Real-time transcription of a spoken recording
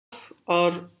or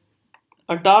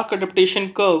a dark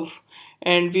adaptation curve,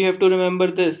 and we have to remember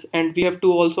this, and we have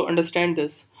to also understand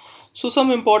this. So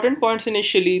some important points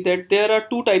initially, that there are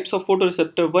two types of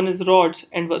photoreceptor. One is rods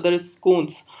and other is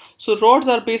cones. So rods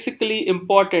are basically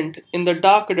important in the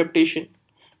dark adaptation,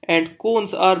 and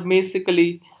cones are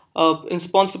basically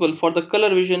responsible for the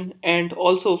color vision and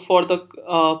also for the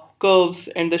curves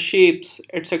and the shapes,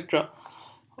 etc.,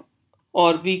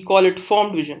 or we call it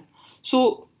formed vision.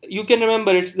 So you can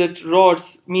remember it that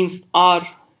rods means are,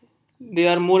 they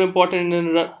are more important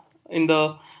in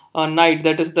the night,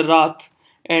 that is the raat,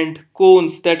 and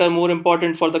cones that are more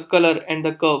important for the color and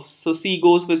the curves. So C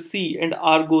goes with C and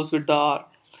R goes with the R.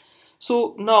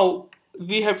 So now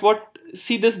we have what,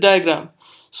 see this diagram.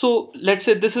 So let's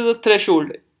say this is a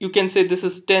threshold. You can say this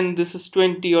is 10, this is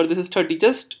 20, or this is 30,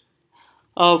 just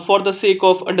for the sake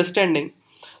of understanding.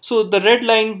 So the red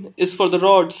line is for the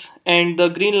rods and the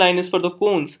green line is for the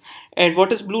cones. And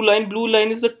what is blue line? Blue line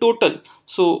is the total.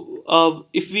 So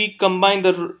if we combine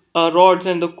the rods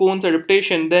and the cones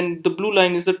adaptation, then the blue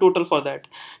line is the total for that.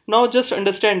 Now just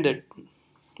understand that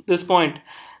this point,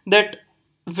 that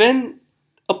when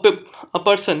a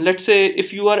person, let's say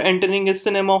if you are entering a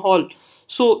cinema hall,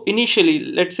 so initially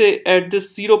let's say at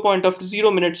this 0 point of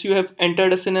 0 minutes you have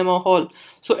entered a cinema hall.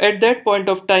 So at that point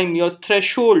of time your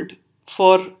threshold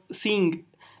for seeing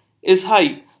is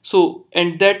high, so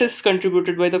and that is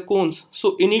contributed by the cones.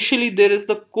 So initially there is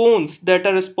the cones that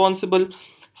are responsible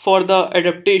for the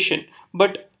adaptation,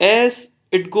 but as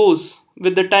it goes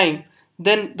with the time,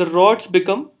 then the rods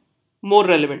become more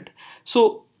relevant.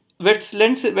 So let's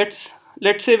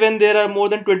say when there are more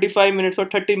than 25 minutes or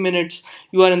 30 minutes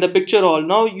you are in the picture hall,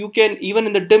 now you can, even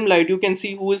in the dim light, you can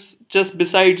see who is just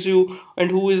besides you and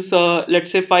who is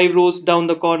let's say 5 rows down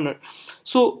the corner.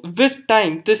 So with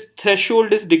time this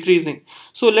threshold is decreasing.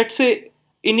 So let's say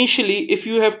initially if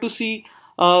you have to see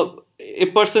a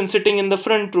person sitting in the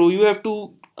front row, you have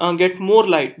to get more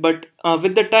light, but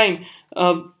with the time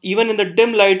even in the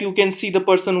dim light you can see the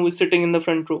person who is sitting in the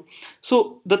front row.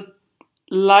 So the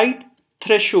light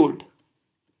threshold,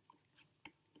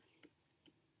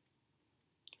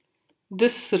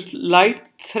 this light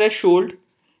threshold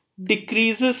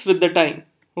decreases with the time.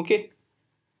 Okay,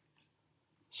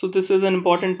 so this is an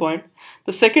important point.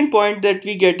 The second point that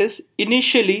we get is,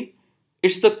 initially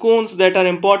it's the cones that are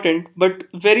important, but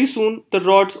very soon the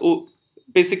rods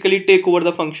basically take over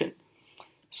the function.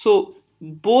 So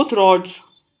both rods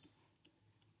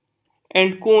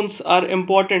and cones are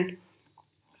important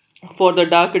for the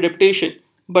dark adaptation,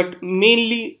 but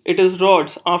mainly it is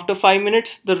rods. After 5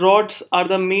 minutes the rods are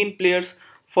the main players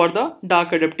for the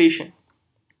dark adaptation.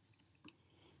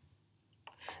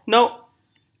 Now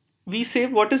we say,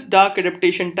 what is dark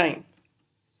adaptation time?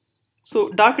 So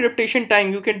dark adaptation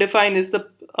time you can define is the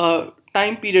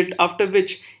time period after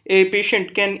which a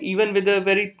patient can, even with a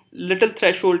very little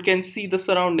threshold, can see the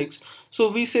surroundings. So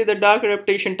we say the dark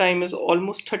adaptation time is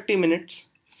almost 30 minutes.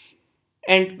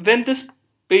 And when this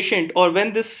patient, or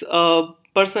when this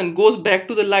person goes back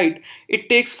to the light, it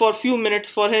takes for few minutes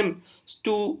for him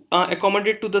to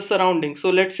accommodate to the surroundings. So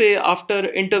let's say after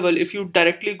interval, if you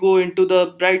directly go into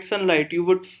the bright sunlight, you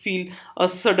would feel a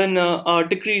sudden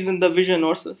decrease in the vision,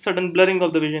 or sudden blurring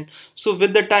of the vision. So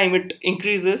with the time it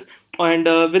increases, and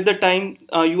with the time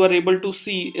you are able to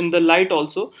see in the light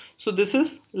also. So this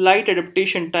is light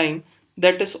adaptation time,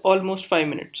 that is almost 5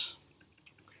 minutes.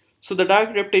 So the dark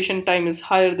adaptation time is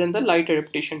higher than the light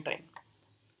adaptation time.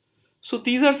 So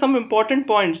these are some important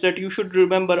points that you should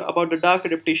remember about the dark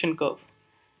adaptation curve.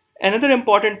 Another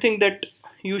important thing that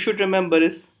you should remember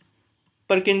is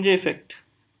Purkinje effect.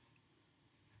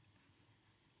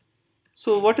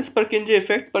 So what is Purkinje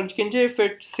effect? Purkinje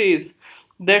effect says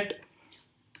that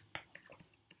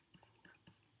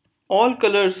all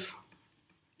colors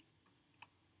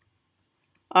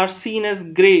are seen as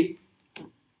gray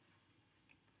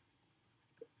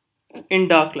in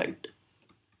dark light.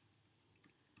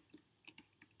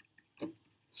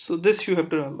 So this you have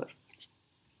to remember.